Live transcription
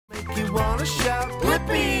wanna shout,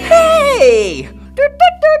 Blippi! Hey! Hey,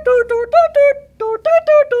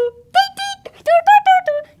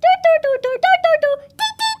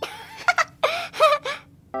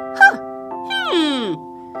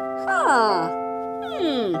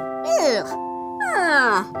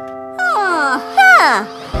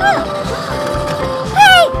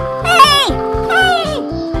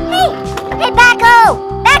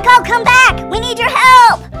 Backhoe! Backhoe, come back! We need your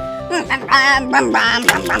help!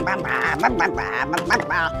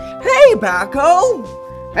 Hey, Backhoe!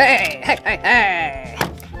 Hey!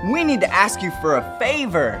 We need to ask you for a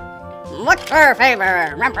favor. What's your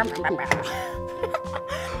favor?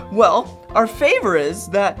 Well, our favor is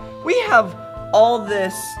that we have all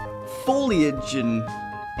this foliage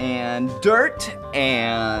and dirt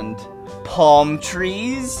and palm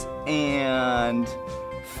trees and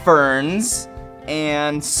ferns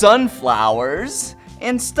and sunflowers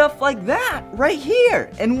and stuff like that right here,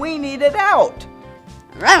 and we need it out.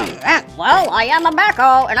 Well, I am a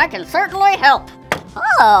backhoe, and I can certainly help.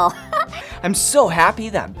 Oh! I'm so happy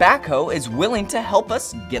that Backhoe is willing to help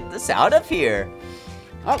us get this out of here.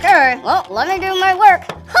 Okay, well, let me do my work.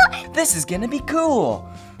 This is gonna be cool.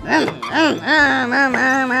 Wow!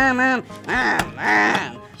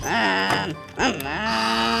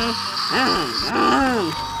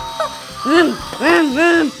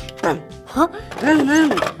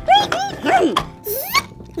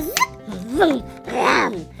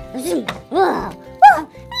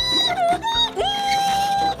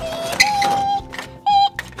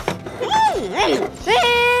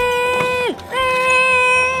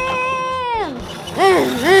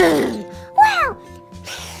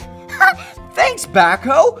 Thanks,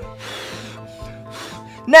 Backhoe.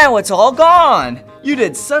 Now it's all gone. You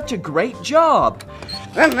did such a great job.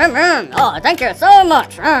 Oh, thank you so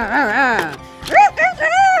much.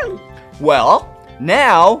 Well,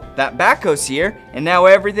 now that Backhoe's here and now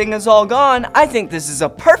everything is all gone, I think this is a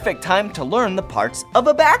perfect time to learn the parts of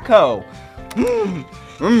a backhoe.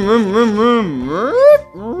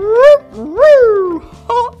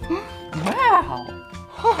 Wow.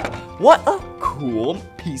 What a cool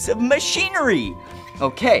piece of machinery.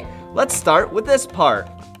 Okay, let's start with this part.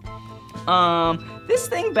 This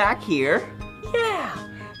thing back here, yeah,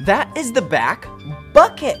 that is the back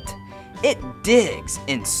bucket. It digs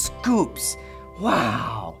and scoops.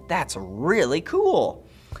 Wow, that's really cool.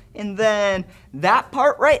 And then that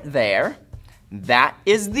part right there, that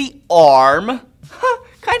is the arm.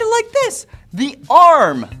 Kind of like this, the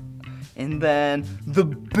arm. And then the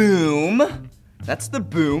boom, that's the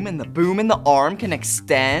boom, and the boom and the arm can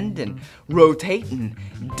extend and rotate and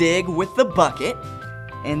dig with the bucket.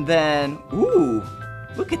 And then, ooh,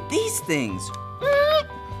 look at these things.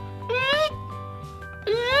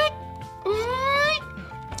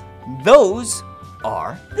 Those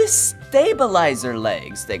are the stabilizer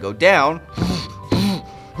legs. They go down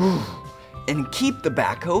and keep the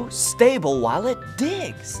backhoe stable while it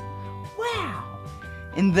digs. Wow.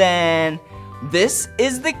 And then this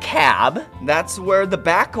is the cab. That's where the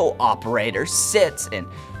backhoe operator sits and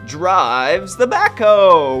drives the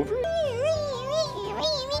backhoe.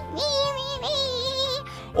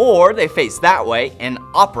 Or they face that way and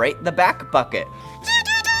operate the back bucket.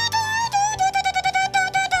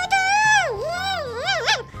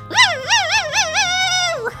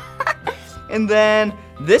 And then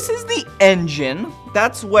this is the engine.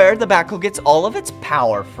 That's where the backhoe gets all of its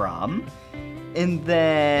power from. And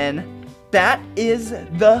then that is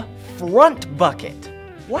the front bucket.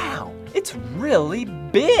 Wow, it's really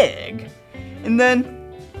big. And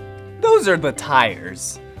then those are the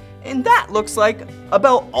tires. And that looks like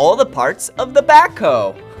about all the parts of the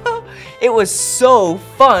backhoe. It was so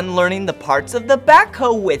fun learning the parts of the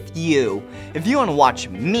backhoe with you. If you want to watch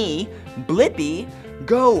me, Blippi,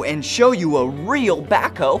 go and show you a real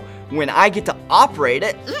backhoe when I get to operate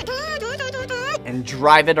it and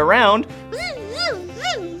drive it around,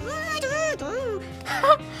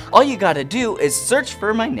 all you gotta do is search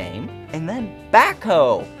for my name and then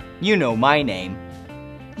Backhoe. You know my name.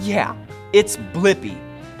 Yeah, it's Blippi.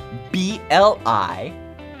 B-L-I-P-P-I.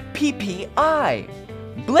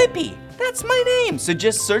 Blippi, that's my name. So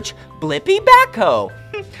just search Blippi Backhoe.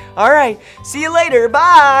 All right, see you later.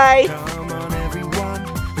 Bye. Come on, everyone,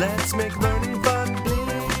 let's make learning fun.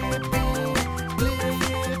 Blippi.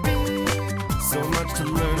 So much to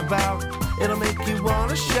learn about, it'll make you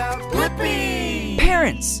wanna shout, Blippi!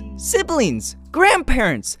 Parents, siblings,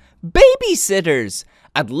 grandparents, babysitters.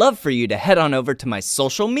 I'd love for you to head on over to my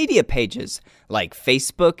social media pages like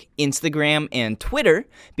Facebook, Instagram, and Twitter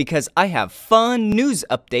because I have fun news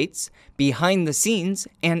updates, behind the scenes,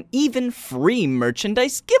 and even free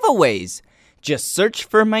merchandise giveaways. Just search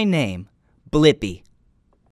for my name, Blippi.